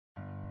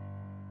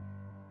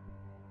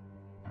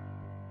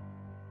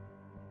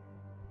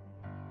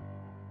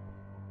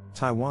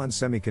Taiwan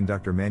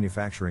Semiconductor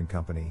Manufacturing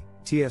Company,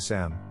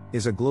 TSM,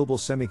 is a global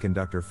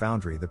semiconductor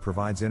foundry that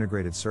provides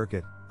integrated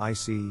circuit,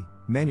 IC,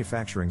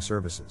 manufacturing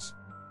services.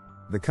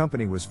 The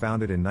company was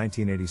founded in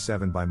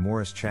 1987 by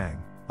Morris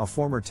Chang, a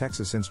former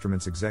Texas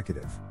Instruments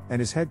executive,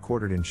 and is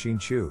headquartered in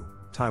Hsinchu,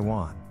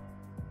 Taiwan.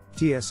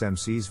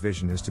 TSMC's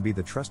vision is to be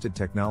the trusted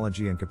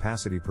technology and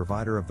capacity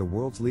provider of the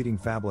world's leading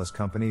fabless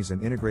companies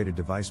and integrated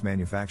device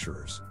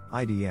manufacturers,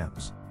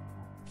 IDMs.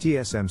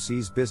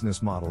 TSMC's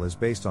business model is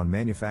based on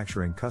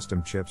manufacturing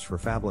custom chips for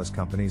fabless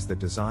companies that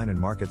design and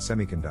market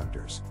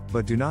semiconductors,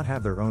 but do not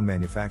have their own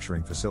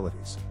manufacturing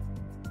facilities.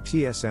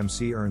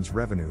 TSMC earns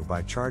revenue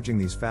by charging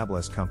these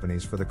fabless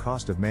companies for the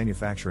cost of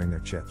manufacturing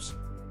their chips.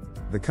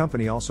 The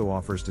company also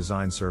offers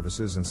design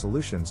services and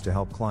solutions to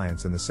help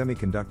clients in the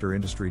semiconductor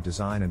industry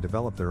design and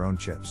develop their own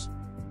chips.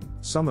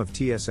 Some of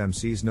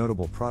TSMC's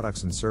notable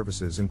products and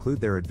services include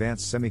their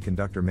advanced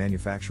semiconductor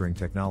manufacturing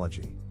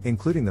technology,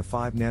 including the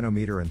 5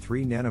 nanometer and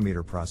 3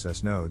 nanometer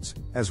process nodes,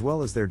 as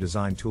well as their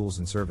design tools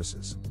and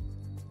services.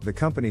 The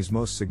company's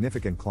most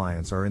significant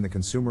clients are in the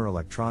consumer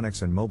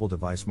electronics and mobile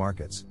device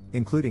markets,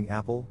 including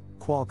Apple,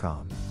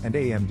 Qualcomm, and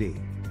AMD.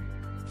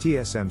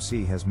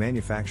 TSMC has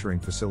manufacturing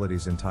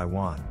facilities in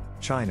Taiwan,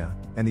 China,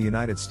 and the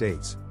United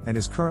States, and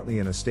is currently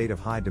in a state of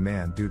high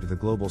demand due to the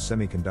global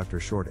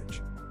semiconductor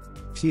shortage.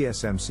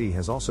 TSMC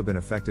has also been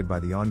affected by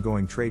the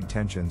ongoing trade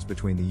tensions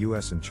between the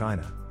US and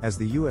China, as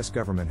the US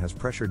government has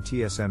pressured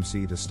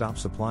TSMC to stop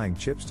supplying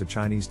chips to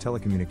Chinese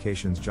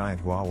telecommunications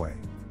giant Huawei.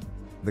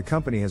 The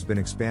company has been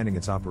expanding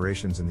its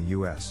operations in the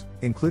US,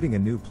 including a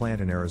new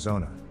plant in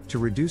Arizona, to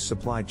reduce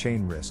supply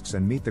chain risks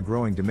and meet the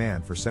growing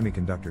demand for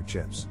semiconductor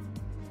chips.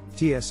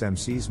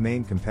 TSMC's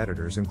main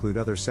competitors include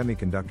other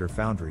semiconductor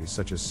foundries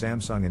such as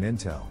Samsung and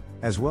Intel,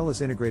 as well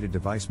as integrated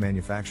device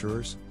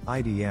manufacturers,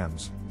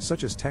 IDMs,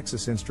 such as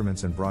Texas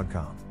Instruments and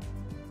Broadcom.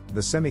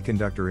 The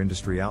semiconductor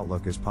industry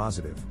outlook is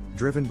positive,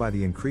 driven by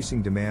the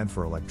increasing demand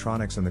for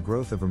electronics and the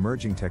growth of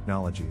emerging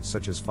technologies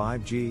such as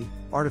 5G,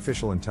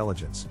 artificial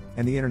intelligence,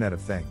 and the Internet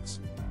of Things.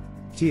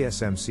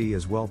 TSMC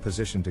is well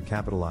positioned to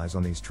capitalize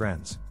on these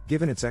trends,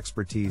 given its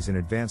expertise in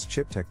advanced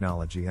chip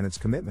technology and its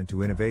commitment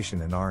to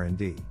innovation and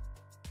R&D.